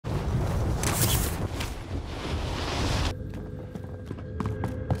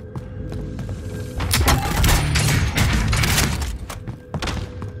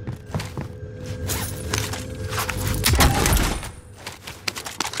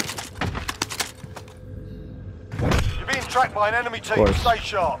tracked by an enemy team. Stay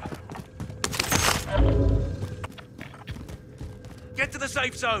sharp. Get to the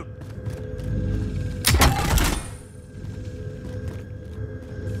safe zone.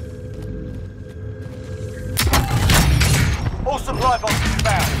 All supply boxes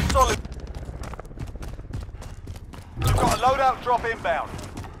found. Solid. You've got a loadout drop inbound.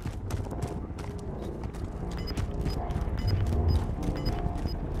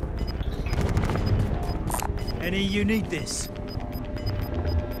 Any you need this?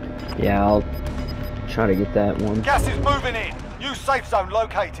 Yeah, I'll try to get that one. Gas is moving in. New safe zone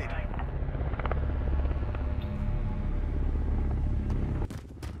located.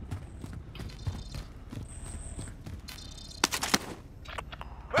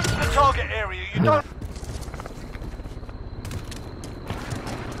 Move to the target area. You don't.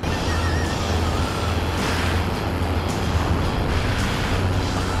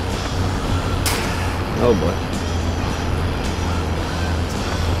 Oh boy.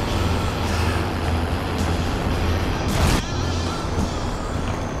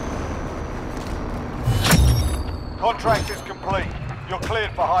 Contract is complete. You're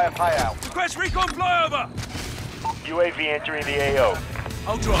cleared for higher payout. Request recon flyover. UAV entering the AO.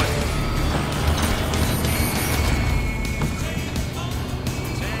 I'll drive.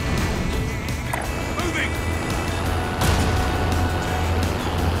 Moving.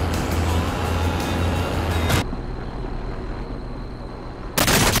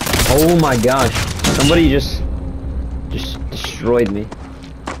 Oh my gosh. Somebody just destroyed me.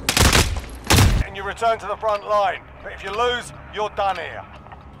 And you return to the front line. But if you lose, you're done here.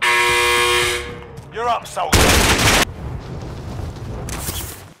 You're up, soldier.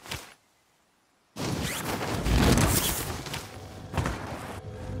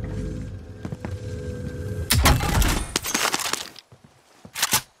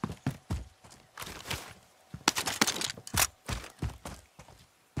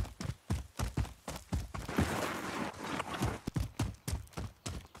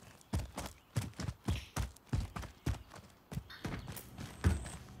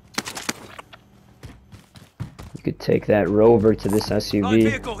 You could take that rover to this Light SUV.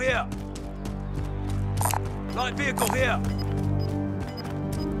 vehicle here. Light vehicle here.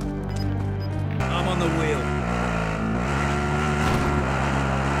 I'm on the wheel.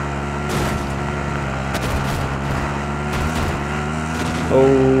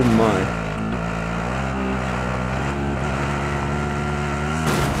 Oh my.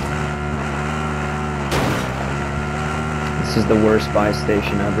 This is the worst buy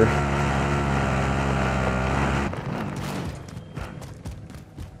station ever.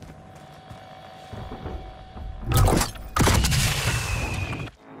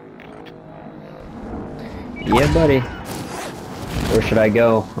 Yeah, buddy. Where should I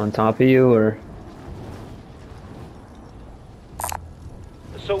go? On top of you, or?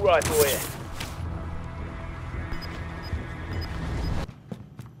 Assault rifle here.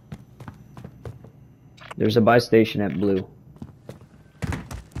 There's a buy station at blue.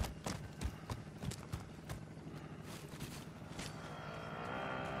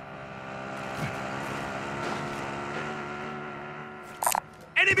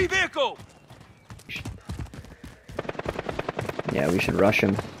 Enemy vehicle. Yeah, we should rush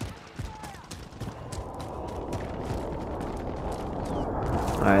him.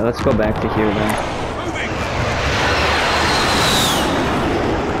 Alright, let's go back to here then. Moving.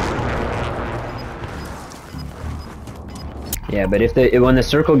 Yeah, but if when the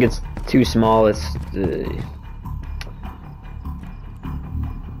circle gets too small, it's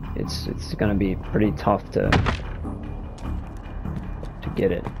gonna be pretty tough to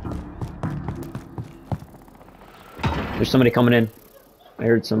get it. There's somebody coming in. I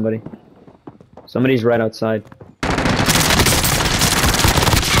heard somebody. Somebody's right outside.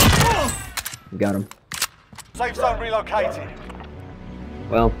 Got him. Safe zone relocated.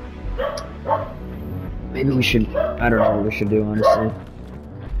 Well, maybe we should. I don't know what we should do, honestly.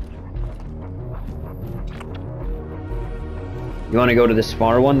 You want to go to this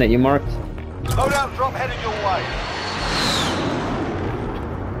far one that you marked? Loadout drop heading your way.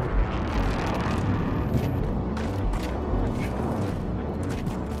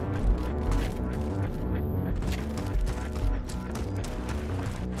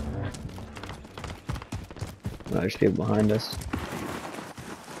 Oh, there's people behind us.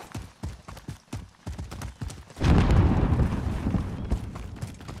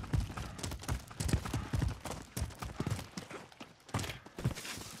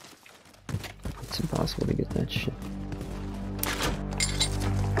 It's impossible to get that shit.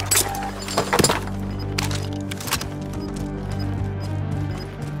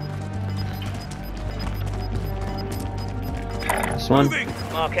 This one? Moving!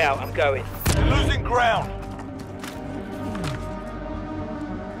 Mark out, I'm going. You're losing ground.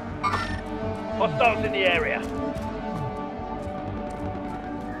 Hostiles in the area.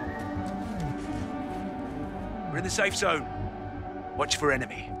 We're in the safe zone. Watch for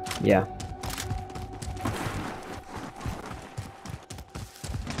enemy. Yeah.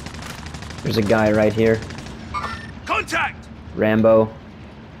 There's a guy right here. Contact! Rambo.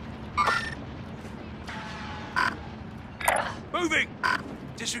 Moving!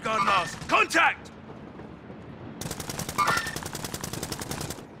 Disregard last. Contact!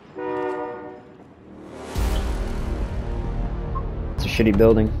 It's a shitty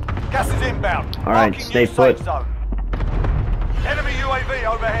building. Gas is inbound. All right, Marking stay new put. safe zone. Enemy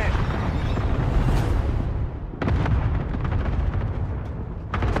UAV overhead.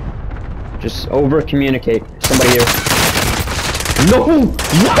 Just over communicate. Somebody here. No!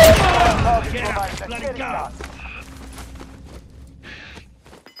 What? Targets remain. Let's bloody get it go. done.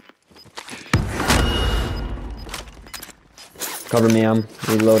 Cover me, I'm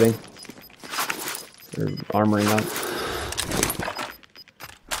reloading. Or armoring up.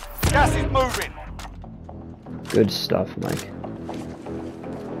 Gas is moving. Good stuff, Mike. In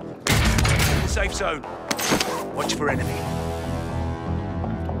the safe zone. Watch for enemy.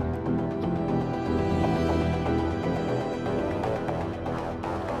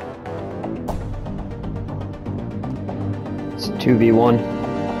 It's 2v1.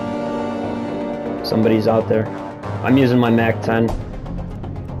 Somebody's out there. I'm using my MAC 10.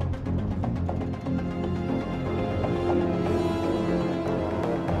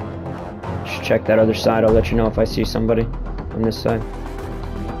 Just check that other side. I'll let you know if I see somebody on this side.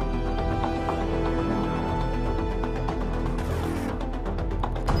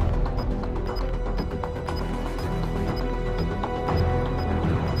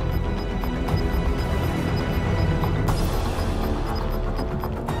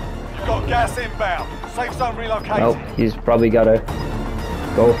 You've got gas inbound. Safe zone relocated. Oh, he's probably got to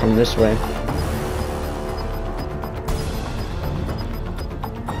go from this way.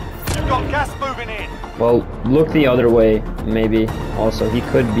 You've got gas moving in. Well, look the other way, maybe. Also, he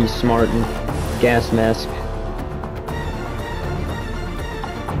could be smart and gas mask.